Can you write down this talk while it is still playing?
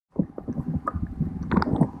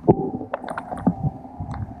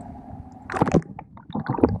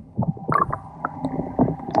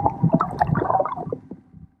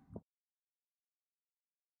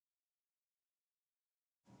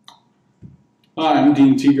Hi, I'm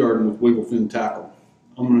Dean Teagarden with Wigglefin Tackle.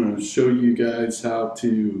 I'm going to show you guys how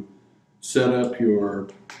to set up your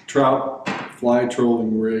trout fly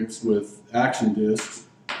trolling rigs with ActionDiscs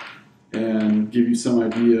and give you some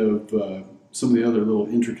idea of some of the other little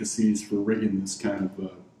intricacies for rigging this kind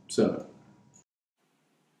of setup.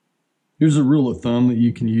 Here's a rule of thumb that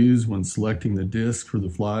you can use when selecting the disc for the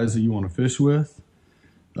flies that you want to fish with.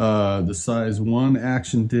 The size 1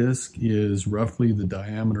 ActionDisc is roughly the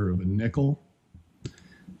diameter of a nickel.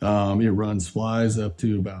 It runs flies up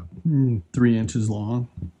to about 3 inches long.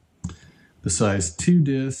 The size 2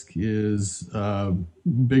 disc is a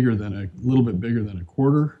little bit bigger than a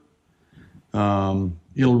quarter.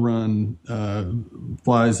 It'll run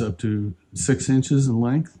flies up to 6 inches in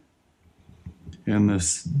length. And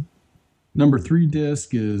this number 3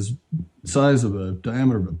 disc is the size of a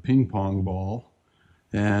diameter of a ping pong ball.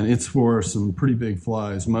 And it's for some pretty big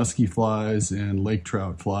flies, musky flies and lake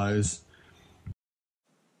trout flies.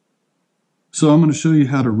 So I'm going to show you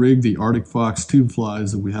how to rig the Arctic Fox tube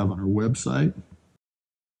flies that we have on our website.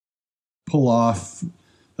 Pull off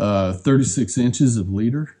 36 inches of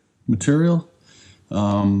leader material.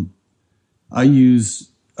 I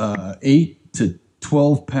use 8 to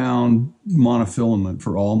 12 pound monofilament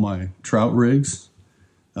for all my trout rigs.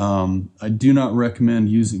 I do not recommend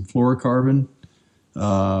using fluorocarbon.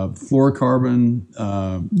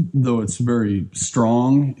 Fluorocarbon, though it's very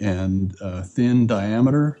strong and thin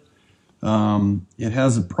diameter, it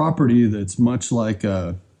has a property that's much like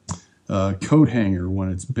a coat hanger. When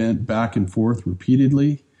it's bent back and forth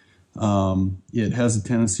repeatedly, it has a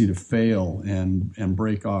tendency to fail and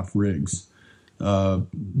break off rigs.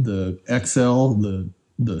 The XL,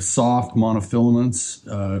 the soft monofilaments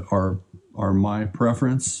are my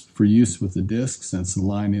preference for use with the disc, since the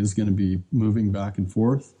line is going to be moving back and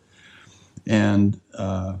forth. And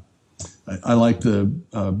I like the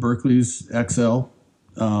Berkeley's XL.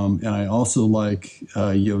 And I also like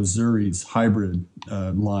Yozuri's hybrid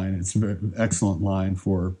line. It's a very excellent line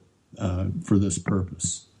for this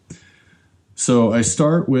purpose. So I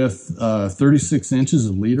start with 36 inches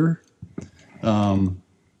of leader. Cut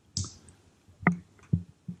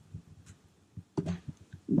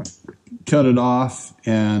it off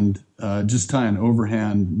and just tie an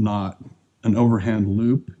overhand knot, an overhand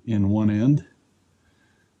loop in one end.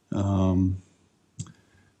 I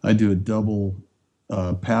do a double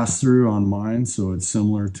pass through on mine, so it's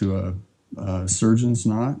similar to a surgeon's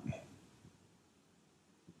knot.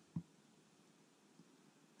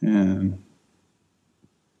 And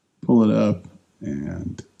pull it up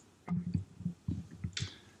and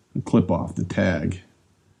clip off the tag.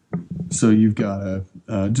 So you've got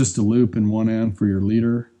just a loop in one end for your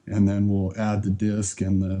leader, and then we'll add the disc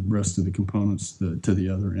and the rest of the components to the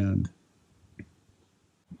other end.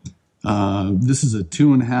 This is a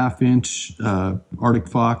 2.5 inch Arctic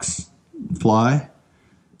Fox fly.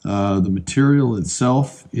 The material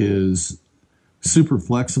itself is super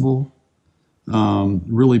flexible,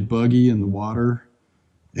 really buggy in the water,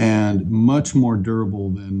 and much more durable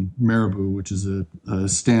than marabou, which is a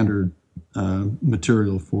standard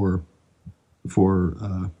material for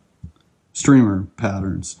streamer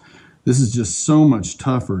patterns. This is just so much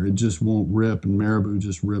tougher. It just won't rip, and marabou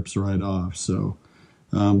just rips right off. So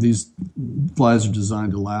these flies are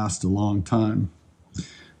designed to last a long time.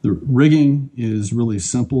 The rigging is really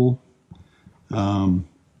simple.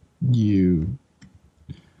 You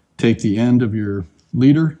take the end of your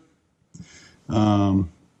leader.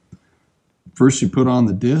 First you put on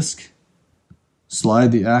the disc,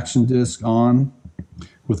 slide the ActionDisc on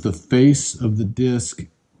with the face of the disc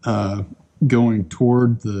going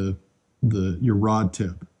toward your rod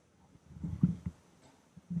tip.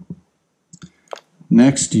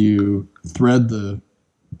 Next, you thread the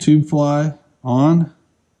tube fly on,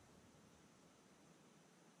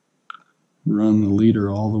 run the leader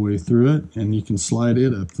all the way through it, and you can slide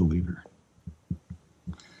it up the leader.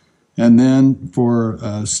 And then for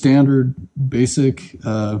a standard basic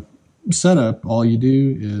setup, all you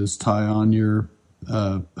do is tie on your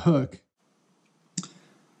hook,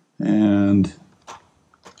 and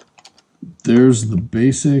there's the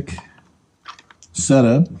basic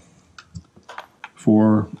setup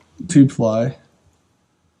for tube fly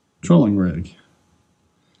trolling rig.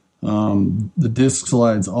 The disc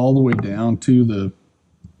slides all the way down to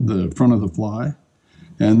the front of the fly,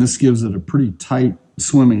 and this gives it a pretty tight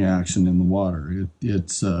swimming action in the water.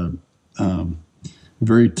 It's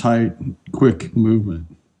very tight, quick movement.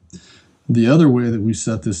 The other way that we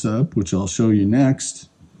set this up, which I'll show you next,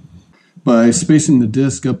 by spacing the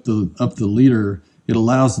disc up the leader, it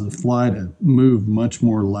allows the fly to move much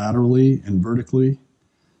more laterally and vertically.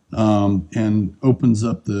 and opens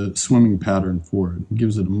up the swimming pattern for it. It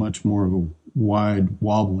gives it a much more of a wide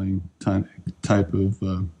wobbling type of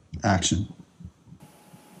action.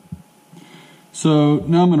 So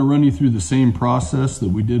now I'm going to run you through the same process that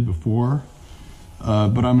we did before,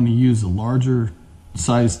 but I'm going to use a larger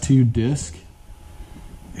size 2 disc,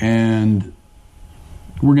 and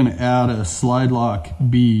we're going to add a slide lock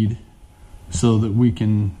bead so that we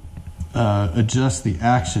can adjust the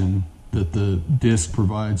action that the disc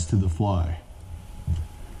provides to the fly.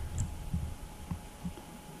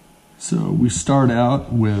 So we start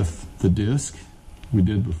out with the disc we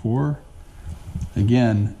did before.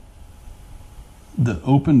 Again, the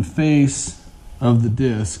open face of the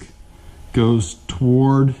disc goes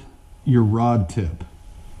toward your rod tip.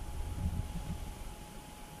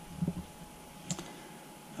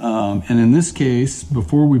 And in this case,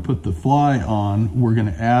 before we put the fly on, we're going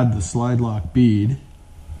to add the slide lock bead.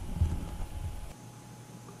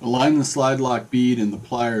 Align the slide lock bead in the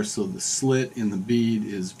pliers so the slit in the bead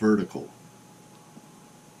is vertical.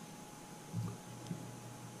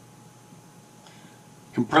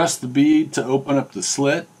 Compress the bead to open up the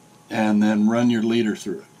slit and then run your leader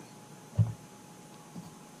through it.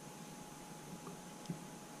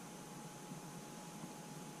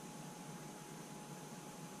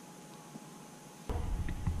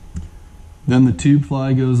 Then the tube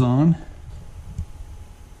fly goes on,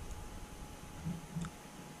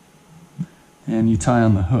 and you tie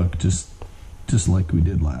on the hook just like we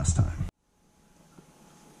did last time.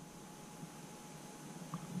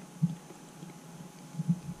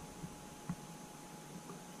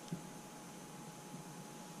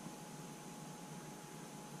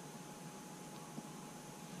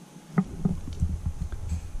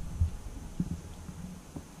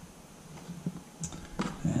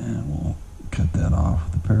 That off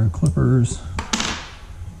with a pair of clippers.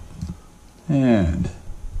 And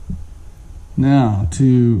now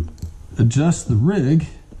to adjust the rig,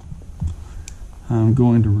 I'm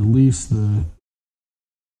going to release the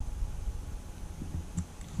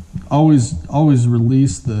always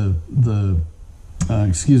release the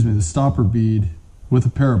stopper bead with a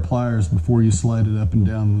pair of pliers before you slide it up and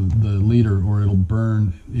down the leader, or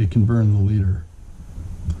it can burn the leader.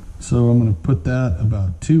 So I'm going to put that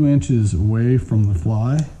about 2 inches away from the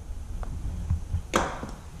fly.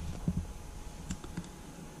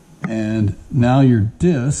 And now your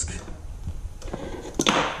disc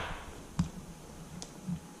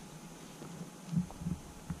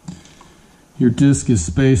is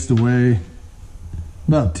spaced away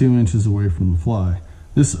about 2 inches away from the fly.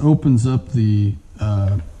 This opens up the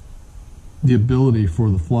ability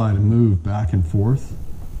for the fly to move back and forth.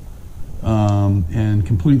 And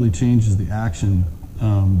completely changes the action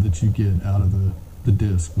that you get out of the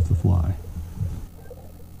disc with the fly.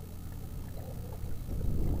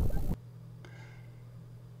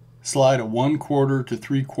 Slide a 1/4 to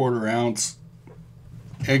 3/4 ounce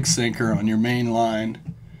egg sinker on your main line.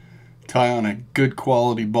 Tie on a good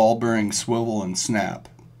quality ball bearing swivel and snap.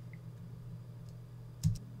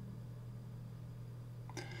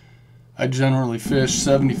 I generally fish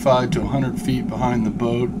 75 to 100 feet behind the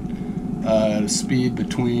boat at a speed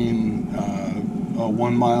between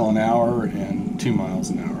 1 mile an hour and 2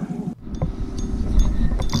 miles an hour.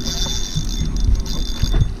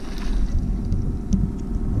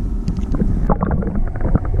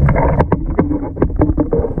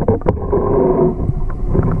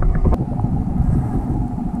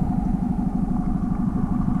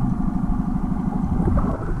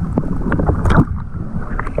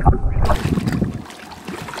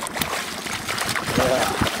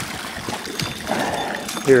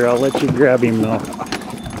 Here, I'll let you grab him though.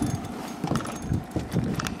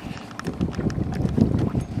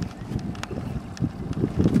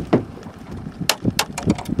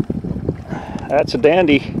 That's a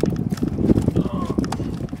dandy.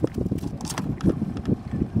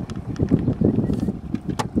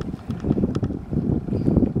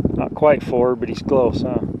 Not quite 4, but he's close,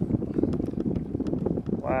 huh?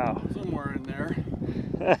 Wow. Somewhere in there.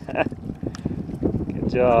 Good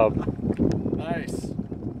job. Nice.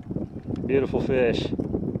 Beautiful fish.